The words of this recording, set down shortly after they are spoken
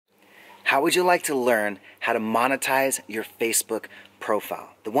How would you like to learn how to monetize your Facebook profile?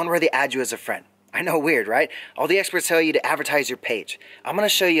 The one where they add you as a friend. I know, weird, right? All the experts tell you to advertise your page. I'm going to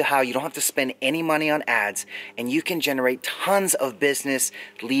show you how you don't have to spend any money on ads and you can generate tons of business,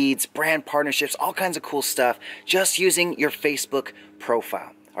 leads, brand partnerships, all kinds of cool stuff just using your Facebook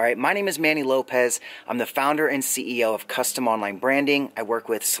profile. All right, my name is Manny Lopez. I'm the founder and CEO of Custom Online Branding. I work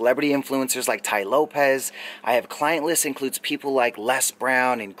with celebrity influencers like Lopez. I have client lists includes people like Les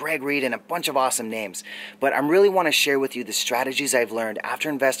Brown and Greg Reed and a bunch of awesome names. But I really want to share with you the strategies I've learned after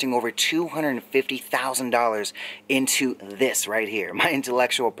investing over $250,000 into this right here, my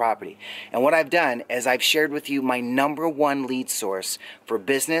intellectual property. And what I've done is I've shared with you my #1 lead source for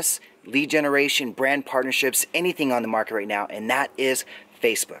business, lead generation, brand partnerships, anything on the market right now, and that is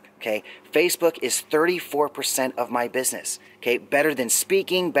Facebook, okay? Facebook is 34% of my business, okay? Better than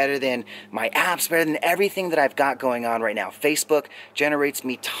speaking, better than my apps, better than everything that I've got going on right now. Facebook generates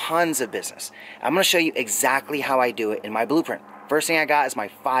me tons of business. I'm gonna show you exactly how I do it in my blueprint. First thing I got is my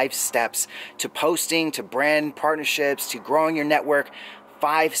 5 steps to posting, to brand partnerships, to growing your network.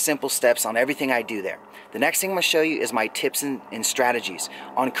 5 simple steps on everything I do there. The next thing I'm going to show you is my tips and strategies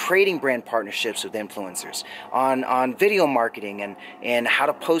on creating brand partnerships with influencers, on video marketing and how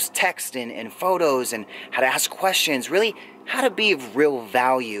to post text and photos and how to ask questions, really how to be of real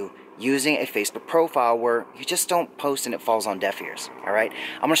value using a Facebook profile where you just don't post and it falls on deaf ears, all right?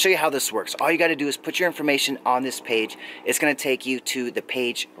 I'm gonna show you how this works. All you gotta do is put your information on this page. It's gonna take you to the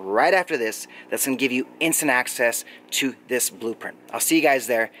page right after this that's gonna give you instant access to this blueprint. I'll see you guys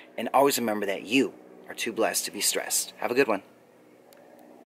there, and always remember that you are too blessed to be stressed. Have a good one.